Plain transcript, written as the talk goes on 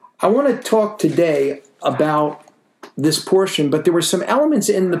I want to talk today about this portion, but there were some elements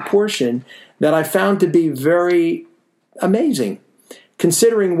in the portion that I found to be very amazing,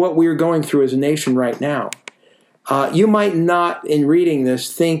 considering what we're going through as a nation right now. You might not, in reading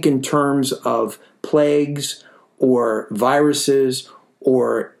this, think in terms of plagues or viruses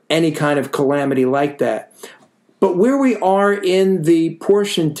or any kind of calamity like that. But where we are in the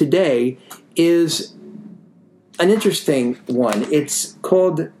portion today is an interesting one. It's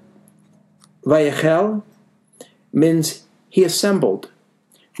called Vayechel, means he assembled.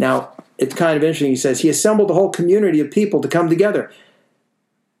 Now, it's kind of interesting. He says he assembled a whole community of people to come together.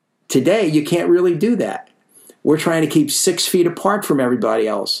 Today, you can't really do that. We're trying to keep 6 feet apart from everybody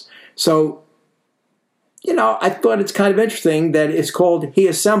else. So, I thought it's kind of interesting that it's called he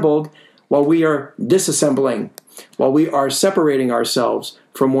assembled while we are disassembling, while we are separating ourselves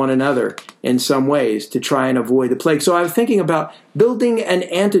from one another in some ways to try and avoid the plague. So I was thinking about building an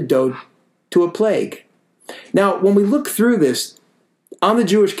antidote to a plague. Now, when we look through this, on the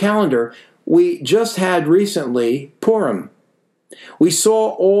Jewish calendar, we just had recently Purim. We saw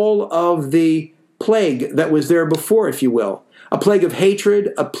all of the plague that was there before, if you will. A plague of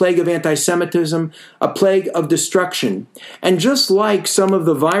hatred, a plague of anti-Semitism, a plague of destruction. And just like some of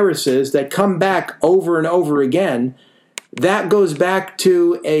the viruses that come back over and over again, that goes back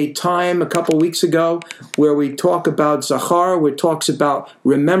to a time a couple weeks ago where we talk about Zachar, where it talks about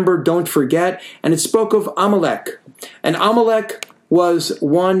remember, don't forget, and it spoke of Amalek. And Amalek was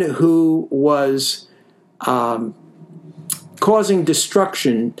one who was causing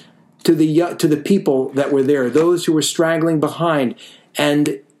destruction to the people that were there, those who were straggling behind.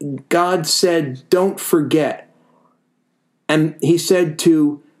 And God said, don't forget. And he said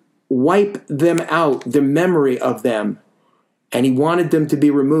to wipe them out, the memory of them. And he wanted them to be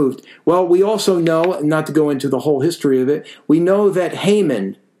removed. Well, we also know, not to go into the whole history of it, we know that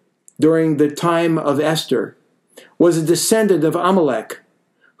Haman, during the time of Esther, was a descendant of Amalek,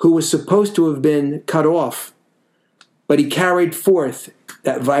 who was supposed to have been cut off. But he carried forth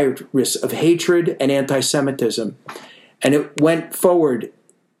that virus of hatred and anti-Semitism. And it went forward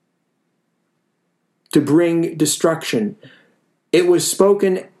to bring destruction. It was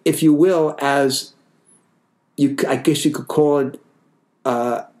spoken, if you will, as, I guess you could call it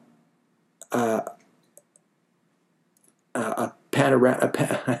a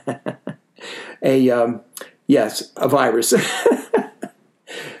virus.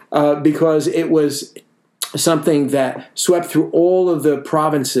 Because it was something that swept through all of the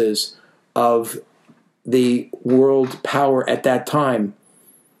provinces of the world power at that time.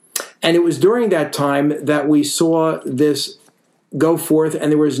 And it was during that time that we saw this go forth, and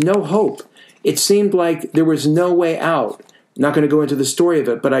there was no hope. It seemed like there was no way out. I'm not going to go into the story of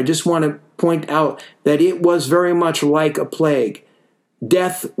it, but I just want to point out that it was very much like a plague.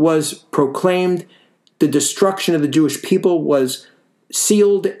 Death was proclaimed. The destruction of the Jewish people was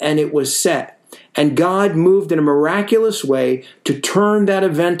sealed, and it was set. And God moved in a miraculous way to turn that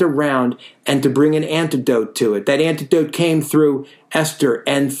event around and to bring an antidote to it. That antidote came through Esther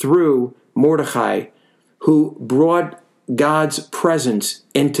and through Mordechai, who brought God's presence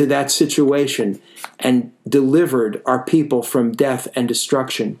into that situation and delivered our people from death and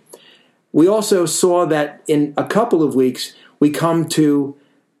destruction. We also saw that in a couple of weeks, we come to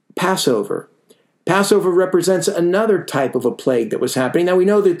Passover. Passover represents another type of a plague that was happening. Now, we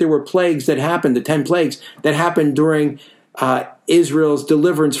know that there were plagues that happened, the 10 plagues that happened during Israel's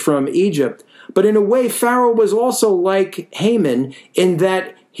deliverance from Egypt. But in a way, Pharaoh was also like Haman in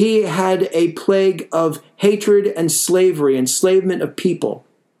that he had a plague of hatred and slavery, enslavement of people.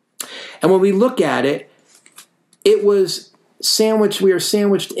 And when we look at it, it was sandwiched, we are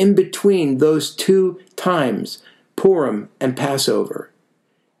sandwiched in between those two times, Purim and Passover.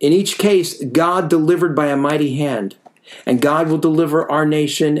 In each case, God delivered by a mighty hand, and God will deliver our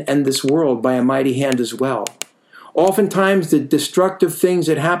nation and this world by a mighty hand as well. Oftentimes, the destructive things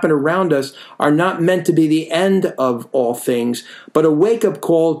that happen around us are not meant to be the end of all things, but a wake-up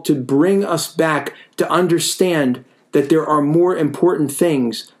call to bring us back to understand that there are more important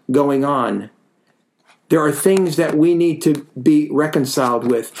things going on. There are things that we need to be reconciled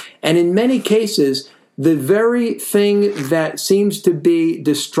with. And in many cases, the very thing that seems to be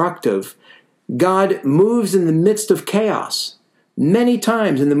destructive, God moves in the midst of chaos. Many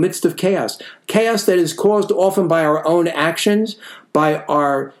times in the midst of chaos. Chaos that is caused often by our own actions, by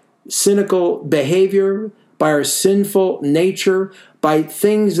our cynical behavior, by our sinful nature, by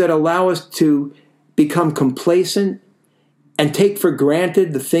things that allow us to become complacent and take for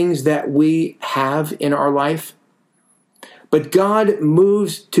granted the things that we have in our life. But God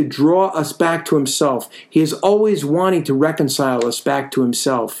moves to draw us back to himself. He is always wanting to reconcile us back to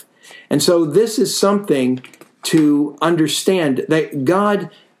himself. And so this is something to understand, that God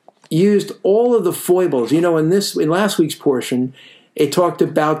used all of the foibles. In last week's portion, it talked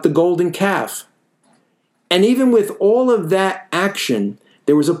about the golden calf. And even with all of that action,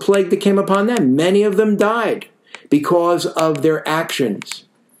 there was a plague that came upon them. Many of them died because of their actions.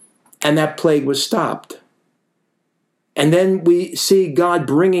 And that plague was stopped. And then we see God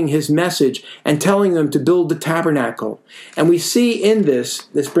bringing his message and telling them to build the tabernacle. And we see in this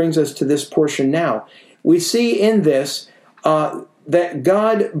brings us to this portion now. We see in this that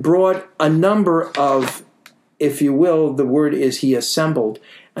God brought a number of, if you will, the word is he assembled.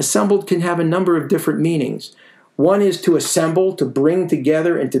 Assembled can have a number of different meanings. One is to assemble, to bring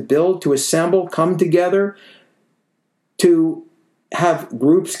together and to build, to assemble, come together, to have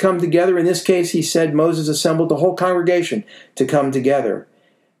groups come together. In this case, he said Moses assembled the whole congregation to come together.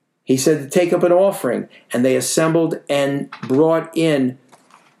 He said to take up an offering, and they assembled and brought in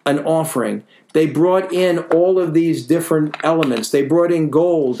an offering. They brought in all of these different elements. They brought in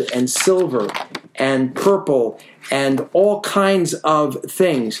gold and silver and purple and all kinds of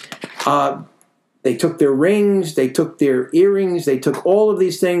things. They took their rings, they took their earrings, they took all of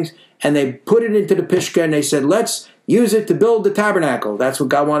these things, and they put it into the Pishka, and they said, let's use it to build the tabernacle. That's what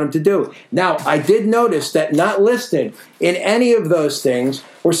God wanted them to do. Now, I did notice that not listed in any of those things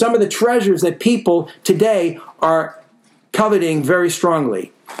were some of the treasures that people today are coveting very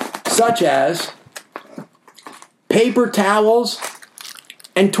strongly, such as paper towels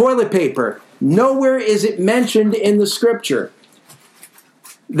and toilet paper. Nowhere is it mentioned in the scripture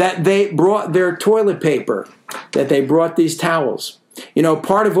that they brought their toilet paper, that they brought these towels.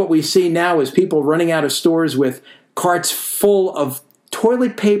 Part of what we see now is people running out of stores with carts full of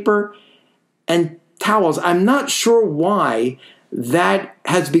toilet paper and towels. I'm not sure why that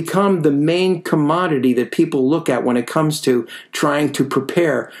has become the main commodity that people look at when it comes to trying to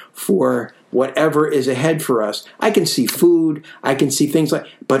prepare for whatever is ahead for us. I can see food, I can see things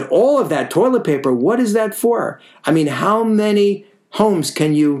but all of that toilet paper, what is that for? I mean, how many homes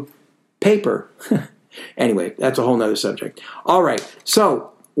can you paper? Anyway, that's a whole nother subject. All right,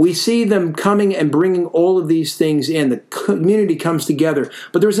 so we see them coming and bringing all of these things in. The community comes together.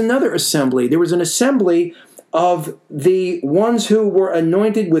 But there was another assembly. There was an assembly of the ones who were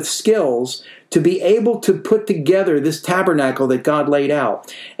anointed with skills to be able to put together this tabernacle that God laid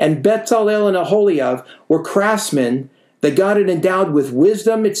out. And Bezalel and Aholiab were craftsmen that God had endowed with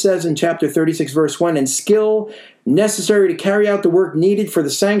wisdom, it says in chapter 36, verse 1, and skill necessary to carry out the work needed for the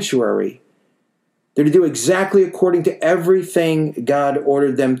sanctuary. They're to do exactly according to everything God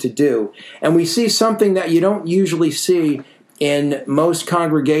ordered them to do. And we see something that you don't usually see in most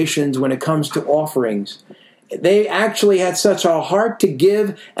congregations when it comes to offerings. They actually had such a heart to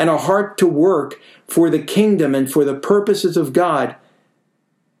give and a heart to work for the kingdom and for the purposes of God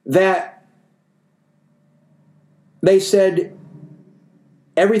that they said,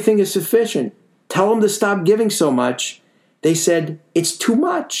 everything is sufficient. Tell them to stop giving so much. They said, it's too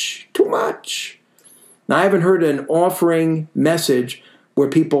much, too much. Now, I haven't heard an offering message where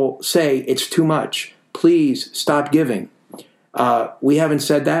people say it's too much. Please stop giving. We haven't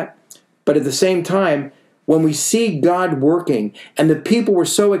said that. But at the same time, when we see God working, and the people were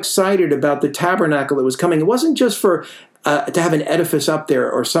so excited about the tabernacle that was coming, it wasn't just for to have an edifice up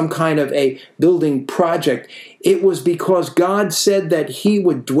there or some kind of a building project. It was because God said that he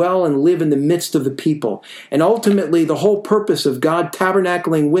would dwell and live in the midst of the people. And ultimately, the whole purpose of God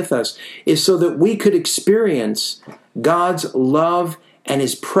tabernacling with us is so that we could experience God's love and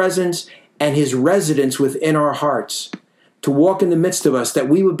his presence and his residence within our hearts, to walk in the midst of us, that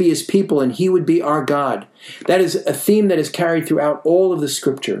we would be his people and he would be our God. That is a theme that is carried throughout all of the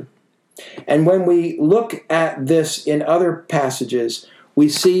scripture. And when we look at this in other passages, we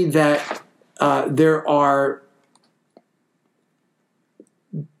see that there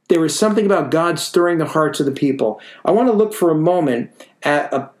is something about God stirring the hearts of the people. I want to look for a moment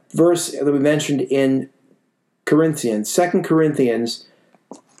at a verse that we mentioned in Corinthians, 2 Corinthians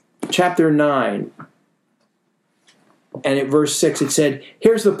chapter 9. And at verse 6 it said,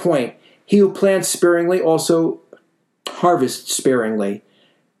 here's the point. He who plants sparingly also harvests sparingly.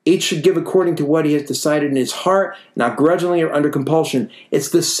 Each should give according to what he has decided in his heart, not grudgingly or under compulsion. It's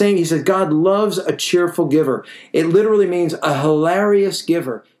the same. He said, God loves a cheerful giver. It literally means a hilarious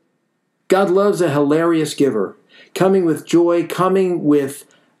giver. God loves a hilarious giver, coming with joy, coming with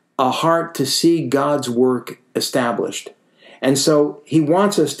a heart to see God's work established. And so he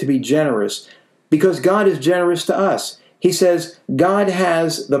wants us to be generous because God is generous to us. He says, God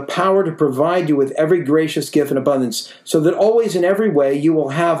has the power to provide you with every gracious gift and abundance, so that always in every way you will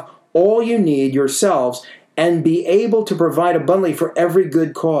have all you need yourselves and be able to provide abundantly for every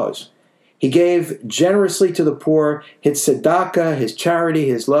good cause. He gave generously to the poor. His tzedakah, his charity,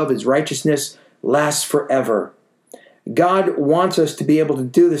 his love, his righteousness lasts forever. God wants us to be able to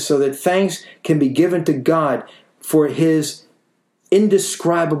do this so that thanks can be given to God for his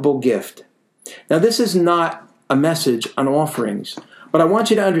indescribable gift. Now, this is not a message on offerings, but I want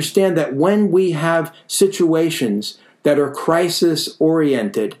you to understand that when we have situations that are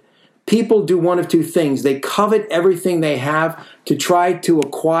crisis-oriented, people do one of two things. They covet everything they have to try to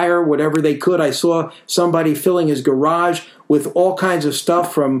acquire whatever they could. I saw somebody filling his garage with all kinds of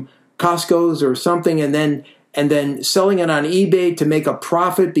stuff from Costco's or something, and then selling it on eBay to make a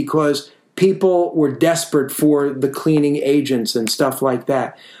profit because people were desperate for the cleaning agents and stuff like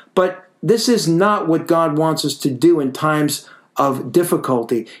that. But this is not what God wants us to do in times of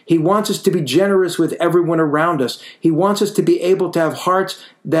difficulty. He wants us to be generous with everyone around us. He wants us to be able to have hearts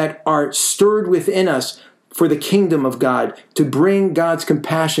that are stirred within us for the kingdom of God, to bring God's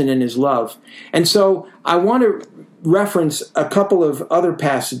compassion and his love. And so I want to reference a couple of other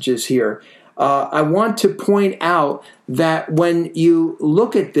passages here. I want to point out that when you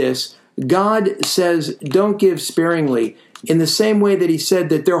look at this, God says, don't give sparingly, in the same way that he said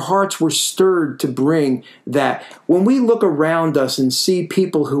that their hearts were stirred to bring that. When we look around us and see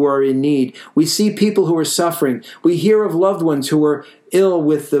people who are in need, we see people who are suffering, we hear of loved ones who are ill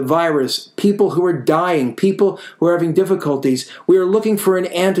with the virus, people who are dying, people who are having difficulties, we are looking for an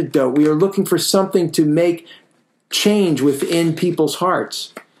antidote. We are looking for something to make change within people's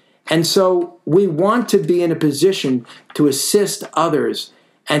hearts. And so we want to be in a position to assist others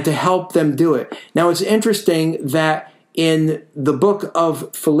and to help them do it. Now, it's interesting that in the book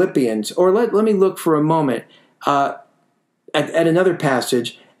of Philippians, or let me look for a moment at another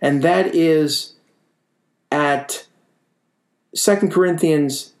passage, and that is at 2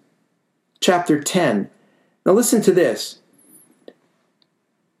 Corinthians chapter 10. Now listen to this.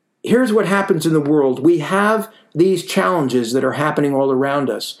 Here's what happens in the world. We have these challenges that are happening all around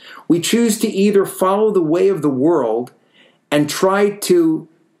us. We choose to either follow the way of the world and try to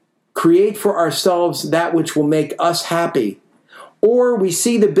create for ourselves that which will make us happy, or we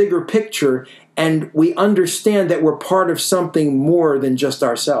see the bigger picture and we understand that we're part of something more than just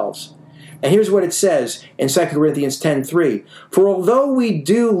ourselves. And here's what it says in 2 Corinthians 10:3. For although we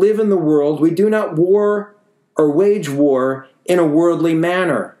do live in the world, we do not war or wage war in a worldly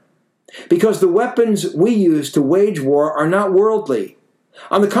manner, because the weapons we use to wage war are not worldly.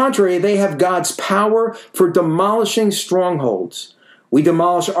 On the contrary, they have God's power for demolishing strongholds. We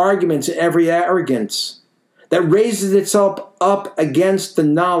demolish arguments and every arrogance that raises itself up against the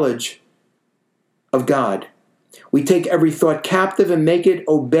knowledge of God. We take every thought captive and make it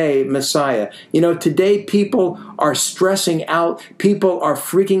obey Messiah. You know, today people are stressing out. People are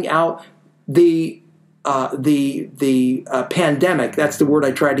freaking out. The pandemic, that's the word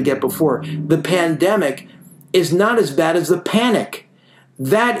I tried to get before. The pandemic is not as bad as the panic.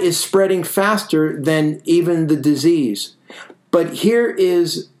 That is spreading faster than even the disease. But here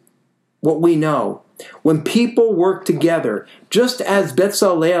is what we know. When people work together, just as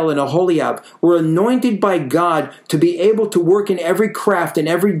Bezalel and Aholiab were anointed by God to be able to work in every craft and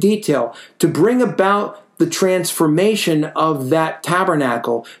every detail to bring about the transformation of that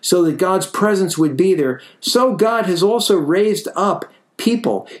tabernacle so that God's presence would be there, so God has also raised up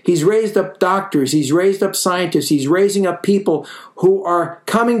people. He's raised up doctors. He's raised up scientists. He's raising up people who are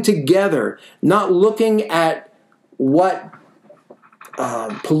coming together, not looking at what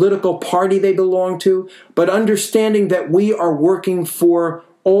political party they belong to, but understanding that we are working for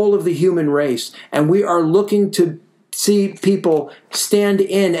all of the human race, and we are looking to see people stand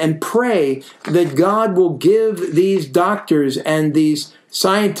in and pray that God will give these doctors and these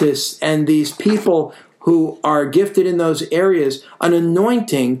scientists and these people who are gifted in those areas an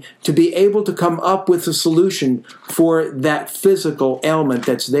anointing to be able to come up with a solution for that physical ailment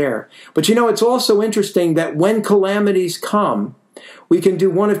that's there. But you know, it's also interesting that when calamities come, we can do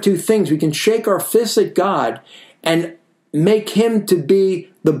one of two things. We can shake our fists at God and make him to be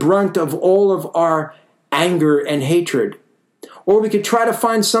the brunt of all of our anger and hatred. Or we could try to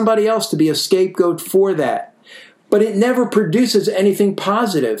find somebody else to be a scapegoat for that. But it never produces anything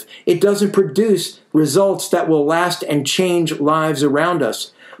positive. It doesn't produce results that will last and change lives around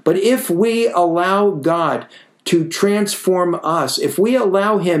us. But if we allow God to transform us, if we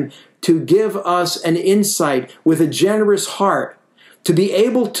allow him to give us an insight with a generous heart, to be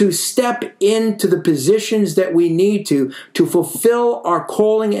able to step into the positions that we need to fulfill our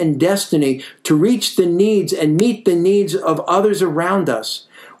calling and destiny, to reach the needs and meet the needs of others around us,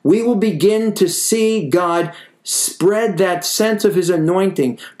 we will begin to see God spread that sense of his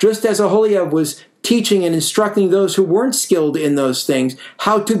anointing, just as Aholiab was teaching and instructing those who weren't skilled in those things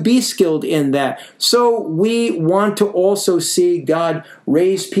how to be skilled in that. So we want to also see God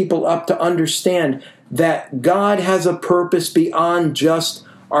raise people up to understand that God has a purpose beyond just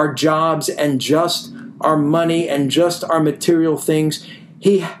our jobs and just our money and just our material things.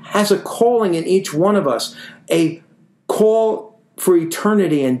 He has a calling in each one of us, a call for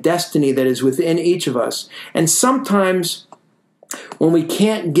eternity and destiny that is within each of us. And sometimes when we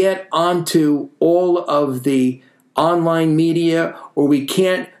can't get onto all of the online media, or we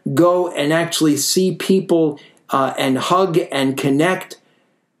can't go and actually see people and hug and connect,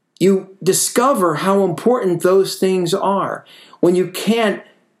 you discover how important those things are. When you can't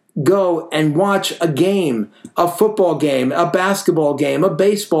go and watch a game, a football game, a basketball game, a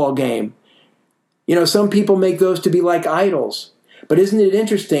baseball game. You know, some people make those to be like idols. But isn't it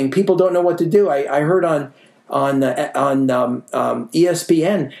interesting? People don't know what to do. I heard on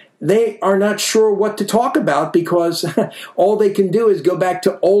ESPN, they are not sure what to talk about because all they can do is go back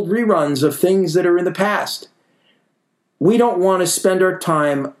to old reruns of things that are in the past. We don't want to spend our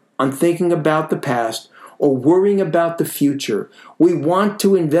time on thinking about the past or worrying about the future. We want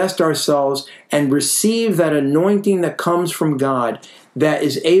to invest ourselves and receive that anointing that comes from God that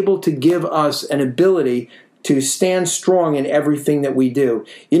is able to give us an ability to stand strong in everything that we do.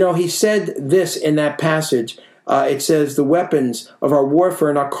 You know, he said this in that passage. It says, the weapons of our warfare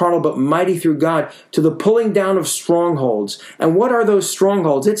are not carnal, but mighty through God to the pulling down of strongholds. And what are those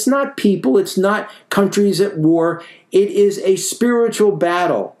strongholds? It's not people. It's not countries at war. It is a spiritual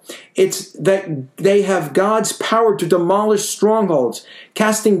battle. It's that they have God's power to demolish strongholds,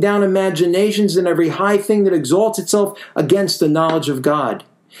 casting down imaginations and every high thing that exalts itself against the knowledge of God.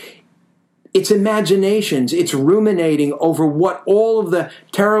 It's imaginations. It's ruminating over what all of the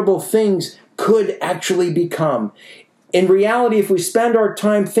terrible things could actually become. In reality, if we spend our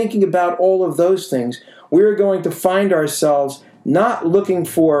time thinking about all of those things, we're going to find ourselves not looking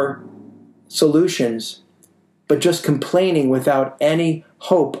for solutions, but just complaining without any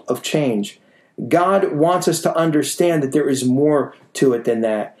hope of change. God wants us to understand that there is more to it than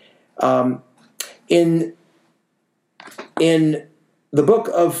that. In the book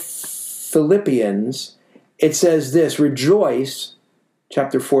of Philippians, it says this, rejoice,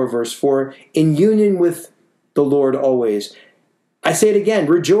 chapter 4, verse 4, in union with the Lord always. I say it again,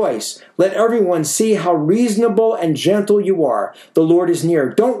 rejoice. Let everyone see how reasonable and gentle you are. The Lord is near.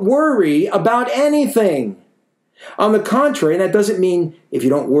 Don't worry about anything. On the contrary, and that doesn't mean if you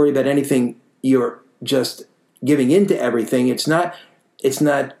don't worry about anything, you're just giving in to everything. It's not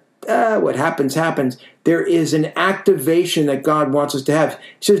what happens, happens. There is an activation that God wants us to have.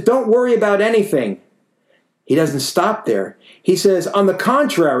 He says, don't worry about anything. He doesn't stop there. He says, on the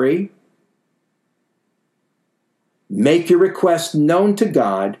contrary, make your request known to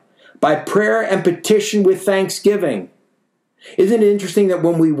God by prayer and petition with thanksgiving. Isn't it interesting that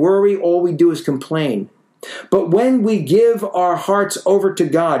when we worry, all we do is complain? But when we give our hearts over to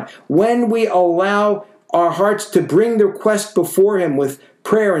God, when we allow our hearts to bring the request before Him with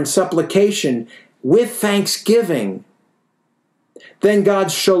prayer and supplication, with thanksgiving, then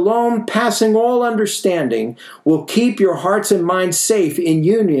God's shalom, passing all understanding, will keep your hearts and minds safe in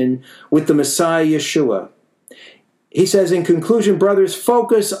union with the Messiah Yeshua. He says, in conclusion, brothers,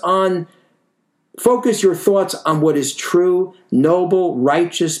 focus your thoughts on what is true, noble,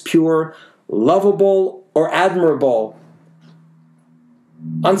 righteous, pure, lovable, or admirable,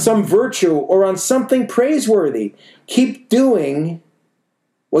 on some virtue or on something praiseworthy. Keep doing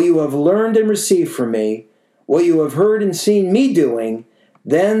what you have learned and received from me, what you have heard and seen me doing.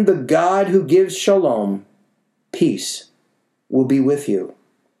 Then the God who gives shalom, peace, will be with you.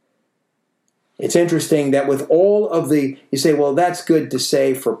 It's interesting that with all of you say, well, that's good to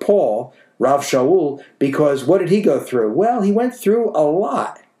say for Paul, Rav Shaul, because what did he go through? Well, he went through a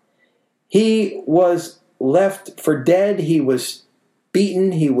lot. He was left for dead. He was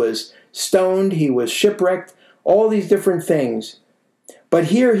beaten. He was stoned. He was shipwrecked. All these different things. But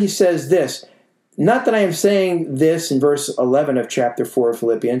here he says this, not that I am saying this in verse 11 of chapter 4 of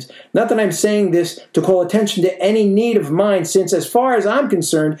Philippians, not that I'm saying this to call attention to any need of mine, since as far as I'm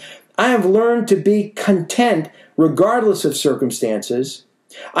concerned, I have learned to be content regardless of circumstances.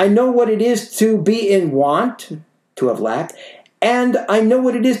 I know what it is to be in want, to have lack, and I know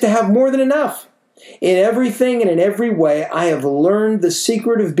what it is to have more than enough. In everything and in every way, I have learned the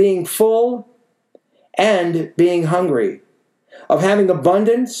secret of being full and being hungry, of having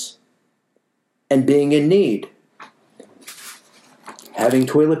abundance and being in need, having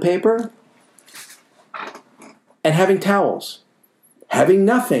toilet paper and having towels, having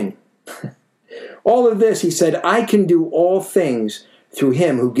nothing. All of this, he said, I can do all things through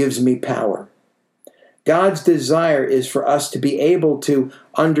Him who gives me power. God's desire is for us to be able to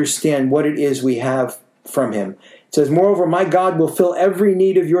understand what it is we have from him. It says, moreover, my God will fill every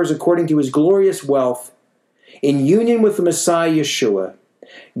need of yours according to his glorious wealth in union with the Messiah Yeshua.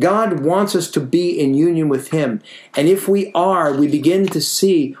 God wants us to be in union with him. And if we are, we begin to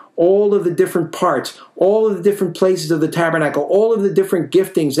see all of the different parts, all of the different places of the tabernacle, all of the different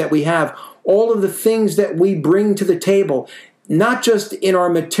giftings that we have, all of the things that we bring to the table, not just in our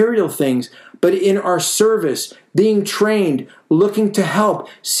material things, but in our service, being trained, looking to help,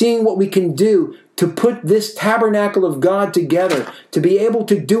 seeing what we can do to put this tabernacle of God together, to be able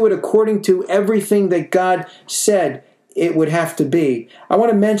to do it according to everything that God said it would have to be. I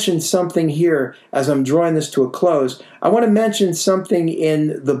want to mention something here as I'm drawing this to a close. I want to mention something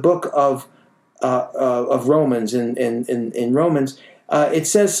in the book of Romans. In Romans, it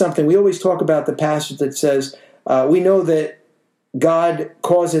says something. We always talk about the passage that says, we know that God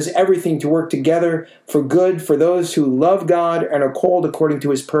causes everything to work together for good for those who love God and are called according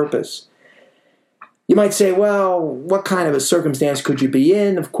to his purpose. You might say, well, what kind of a circumstance could you be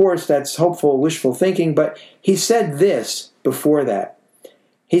in? Of course, that's hopeful, wishful thinking, but he said this before that.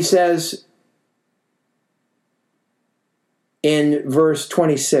 He says in verse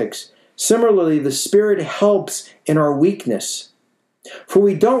 26, similarly, the Spirit helps in our weakness, for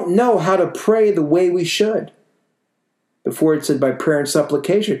we don't know how to pray the way we should. Before it said by prayer and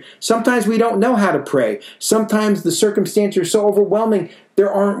supplication. Sometimes we don't know how to pray. Sometimes the circumstances are so overwhelming,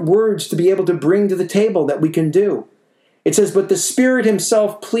 there aren't words to be able to bring to the table that we can do. It says, but the Spirit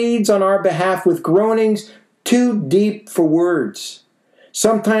himself pleads on our behalf with groanings too deep for words.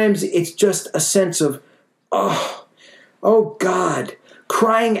 Sometimes it's just a sense of, oh God,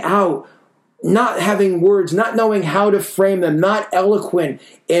 crying out, not having words, not knowing how to frame them, not eloquent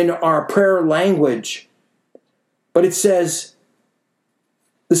in our prayer language. But it says,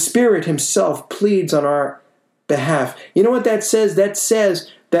 the Spirit himself pleads on our behalf. You know what that says? That says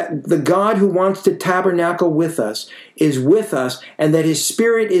that the God who wants to tabernacle with us is with us, and that his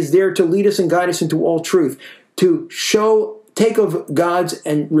Spirit is there to lead us and guide us into all truth, to take of God's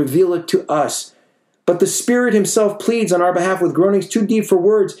and reveal it to us. But the Spirit himself pleads on our behalf with groanings too deep for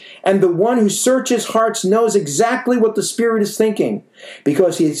words, and the one who searches hearts knows exactly what the Spirit is thinking,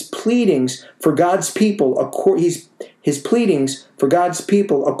 because his pleadings for God's people accord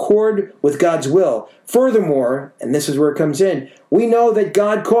with God's will. Furthermore, and this is where it comes in, we know that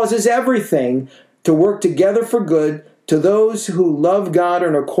God causes everything to work together for good to those who love God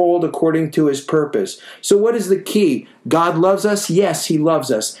and are called according to his purpose. So what is the key? God loves us? Yes, he loves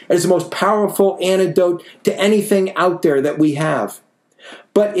us. It's the most powerful antidote to anything out there that we have.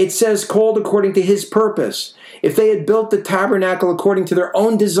 But it says called according to his purpose. If they had built the tabernacle according to their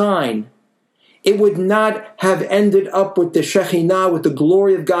own design, it would not have ended up with the Shekhinah, with the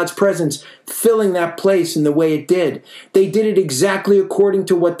glory of God's presence, filling that place in the way it did. They did it exactly according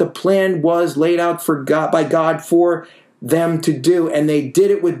to what the plan was laid out by God for them to do. And they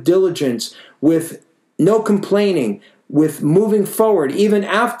did it with diligence, with no complaining, with moving forward. Even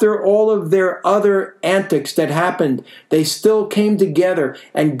after all of their other antics that happened, they still came together,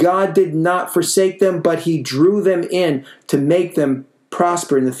 and God did not forsake them, but he drew them in to make them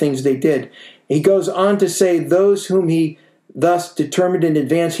prosper in the things they did. He goes on to say, those whom he thus determined in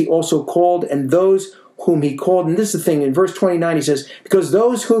advance, he also called, and those whom he called, and this is the thing, in verse 29 he says, because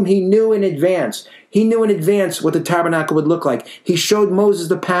those whom he knew in advance what the tabernacle would look like. He showed Moses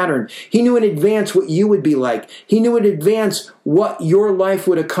the pattern. He knew in advance what you would be like. He knew in advance what your life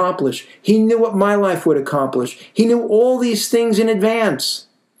would accomplish. He knew what my life would accomplish. He knew all these things in advance.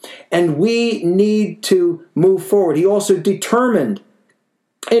 And we need to move forward. He also determined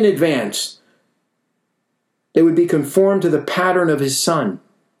in advance they would be conformed to the pattern of his Son.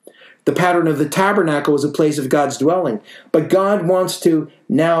 The pattern of the tabernacle was a place of God's dwelling. But God wants to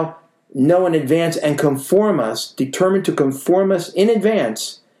now know in advance and determined to conform us in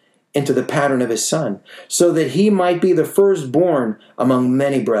advance into the pattern of his Son, so that he might be the firstborn among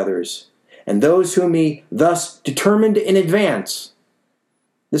many brothers. And those whom he thus determined in advance.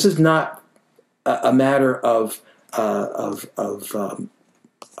 This is not a matter of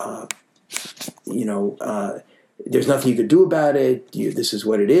there's nothing you could do about it. This is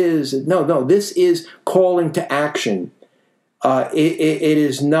what it is. No, this is calling to action. It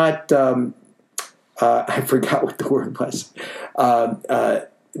is not, I forgot what the word was,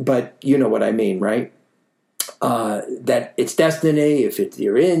 but you know what I mean, right? That it's destiny. If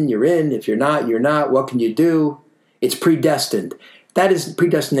you're in, you're in. If you're not, you're not. What can you do? It's predestined. That is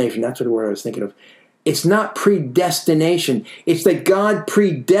predestination. That's what the word I was thinking of. It's not predestination. It's that God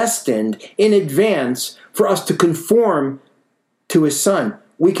predestined in advance for us to conform to his Son.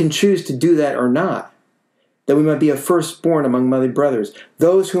 We can choose to do that or not. that we might be a firstborn among many brothers.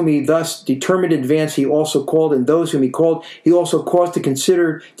 Those whom he thus determined in advance, he also called, and those whom he called, he also caused to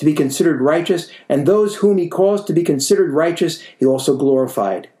be considered righteous, and those whom he caused to be considered righteous, he also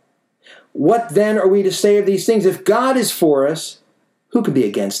glorified. What then are we to say of these things? If God is for us, who can be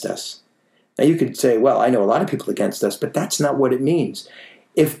against us? Now you could say, well, I know a lot of people against us, but that's not what it means.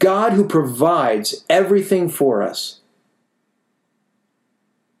 If God, who provides everything for us,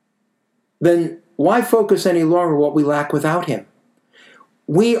 then why focus any longer what we lack without him?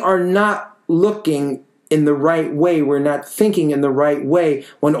 We are not looking in the right way. We're not thinking in the right way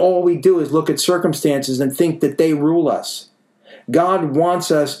when all we do is look at circumstances and think that they rule us. God wants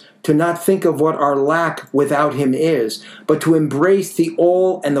us to not think of what our lack without him is, but to embrace the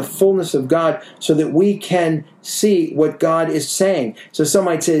all and the fullness of God so that we can see what God is saying. So some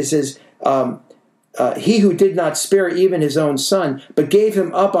might say, it says, he who did not spare even his own son, but gave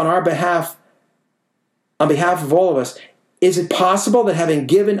him up on behalf of all of us. Is it possible that having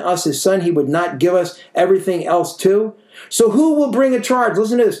given us his son, he would not give us everything else too? So who will bring a charge?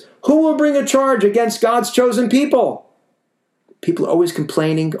 Listen to this. Who will bring a charge against God's chosen people? People are always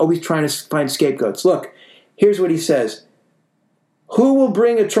complaining, always trying to find scapegoats. Look, here's what he says. Who will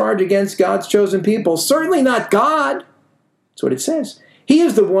bring a charge against God's chosen people? Certainly not God. That's what it says. He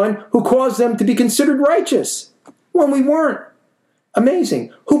is the one who caused them to be considered righteous when we weren't.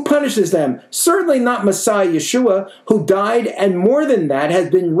 Amazing. Who punishes them? Certainly not Messiah Yeshua, who died and more than that has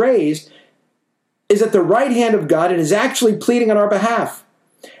been raised, is at the right hand of God and is actually pleading on our behalf.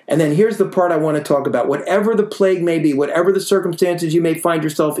 And then here's the part I want to talk about. Whatever the plague may be, whatever the circumstances you may find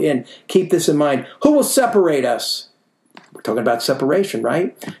yourself in, keep this in mind. Who will separate us? We're talking about separation,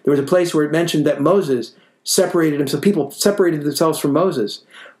 right? There was a place where it mentioned that Moses separated himself. People separated themselves from Moses.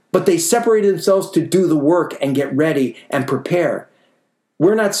 But they separated themselves to do the work and get ready and prepare.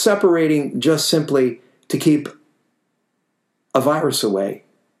 We're not separating just simply to keep a virus away.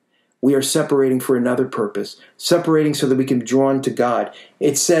 We are separating for another purpose, separating so that we can be drawn to God.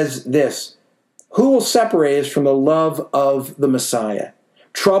 It says this, who will separate us from the love of the Messiah?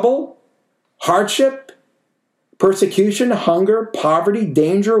 Trouble, hardship, persecution, hunger, poverty,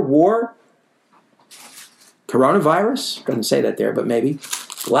 danger, war, coronavirus? Doesn't say that there, but maybe.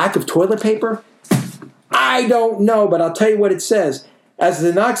 Lack of toilet paper? I don't know, but I'll tell you what it says. As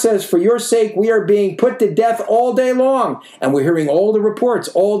the Tanakh says, for your sake, we are being put to death all day long. And we're hearing all the reports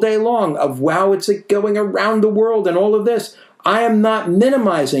all day long of how it's going around the world and all of this. I am not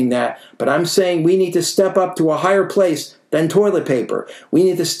minimizing that, but I'm saying we need to step up to a higher place than toilet paper. We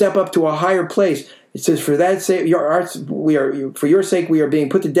need to step up to a higher place. It says, for your sake, we are being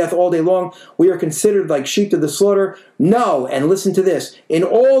put to death all day long. We are considered like sheep to the slaughter. No, and listen to this. In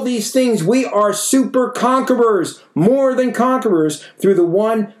all these things, we are super conquerors, more than conquerors, through the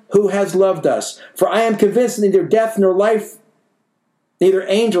one who has loved us. For I am convinced that neither death nor life, neither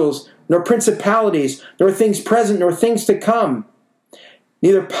angels nor principalities, nor things present nor things to come,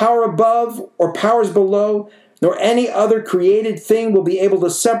 neither power above or powers below, nor any other created thing will be able to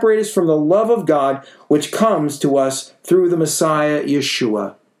separate us from the love of God which comes to us through the Messiah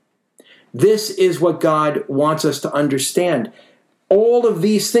Yeshua. This is what God wants us to understand. All of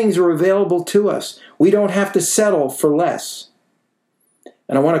these things are available to us. We don't have to settle for less.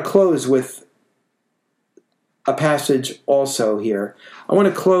 And I want to close with a passage also here. I want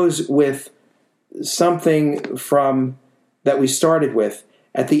to close with something from that we started with.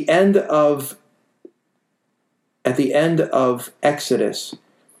 At the end of Exodus,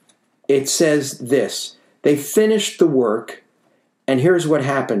 it says this. They finished the work, and here's what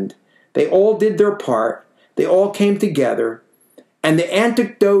happened. They all did their part. They all came together, and the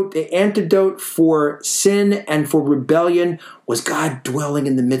antidote for sin and for rebellion was God dwelling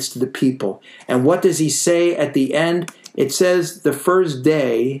in the midst of the people. And what does he say at the end? It says the first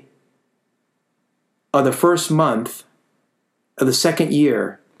day of the first month of the second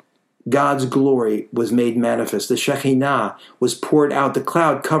year, God's glory was made manifest. The Shekinah was poured out. The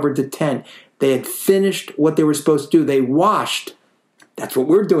cloud covered the tent. They had finished what they were supposed to do. They washed. That's what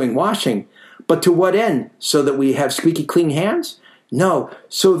we're doing, washing. But to what end? So that we have squeaky clean hands? No,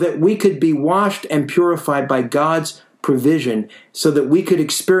 so that we could be washed and purified by God's provision, so that we could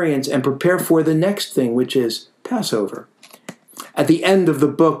experience and prepare for the next thing, which is Passover. At the end of the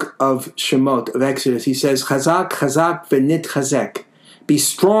book of Shemot, of Exodus, he says, Chazak, chazak, v'nit chazek. Be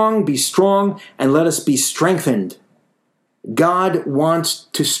strong, and let us be strengthened. God wants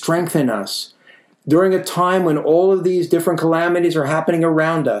to strengthen us. During a time when all of these different calamities are happening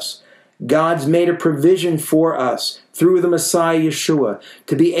around us, God's made a provision for us through the Messiah Yeshua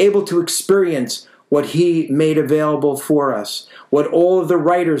to be able to experience what he made available for us, what all of the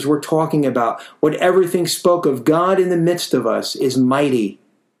writers were talking about, what everything spoke of. God in the midst of us is mighty.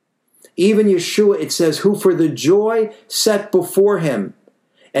 Even Yeshua, it says, who for the joy set before him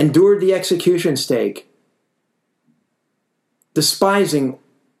endured the execution stake, despising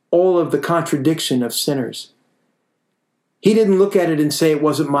all of the contradiction of sinners. He didn't look at it and say, it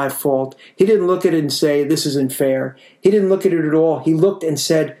wasn't my fault. He didn't look at it and say, this isn't fair. He didn't look at it at all. He looked and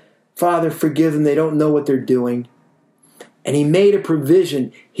said, Father, forgive them. They don't know what they're doing. And he made a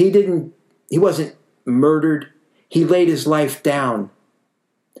provision. He wasn't murdered. He laid his life down.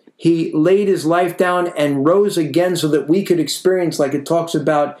 He laid his life down and rose again so that we could experience, like it talks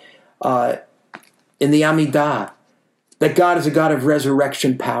about in the Amidah, that God is a God of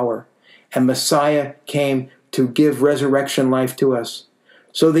resurrection power. And Messiah came to give resurrection life to us.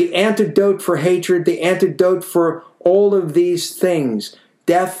 So the antidote for hatred, the antidote for all of these things,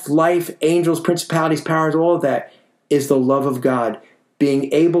 death, life, angels, principalities, powers, all of that, is the love of God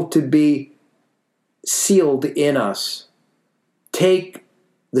being able to be sealed in us. Take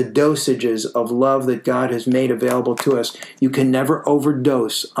the dosages of love that God has made available to us. You can never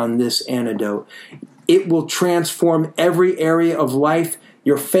overdose on this antidote. It will transform every area of life,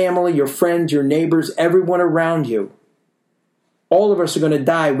 your family, your friends, your neighbors, everyone around you. All of us are going to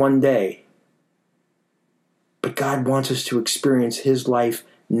die one day. But God wants us to experience his life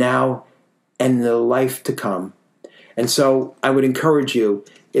now and the life to come. And so I would encourage you,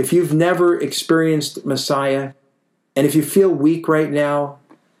 if you've never experienced Messiah, and if you feel weak right now,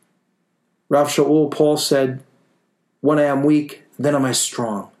 Rav Shaul Paul said, when I am weak, then am I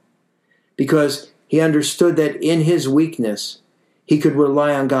strong. Because he understood that in his weakness, he could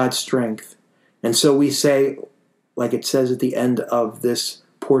rely on God's strength. And so we say, like it says at the end of this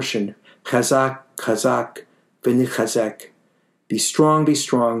portion, Chazak, Chazak, v'nichazek. Be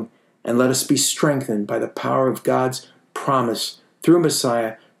strong, and let us be strengthened by the power of God's promise through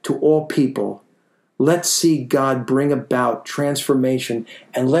Messiah to all people. Let's see God bring about transformation,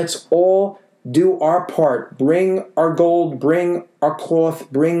 and let's all do our part. Bring our gold, bring our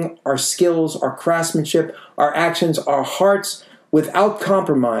cloth, bring our skills, our craftsmanship, our actions, our hearts, without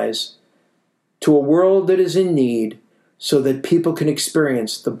compromise, to a world that is in need, so that people can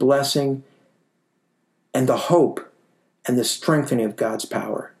experience the blessing and the hope and the strengthening of God's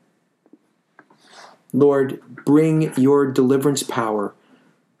power. Lord, bring your deliverance power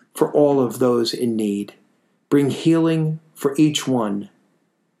for all of those in need. Bring healing for each one.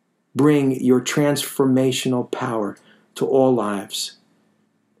 Bring your transformational power to all lives.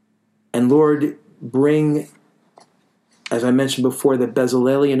 And Lord, bring, as I mentioned before, the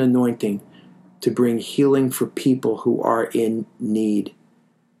Bezalelian anointing to bring healing for people who are in need.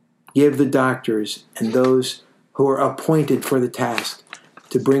 Give the doctors and those who are appointed for the task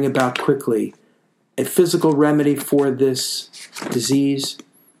to bring about quickly a physical remedy for this disease,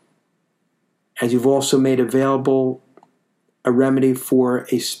 as you've also made available a remedy for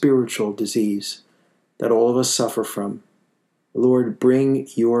a spiritual disease that all of us suffer from. Lord, bring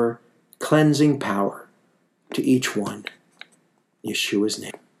your cleansing power to each one. In Yeshua's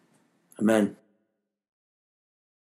name. Amen.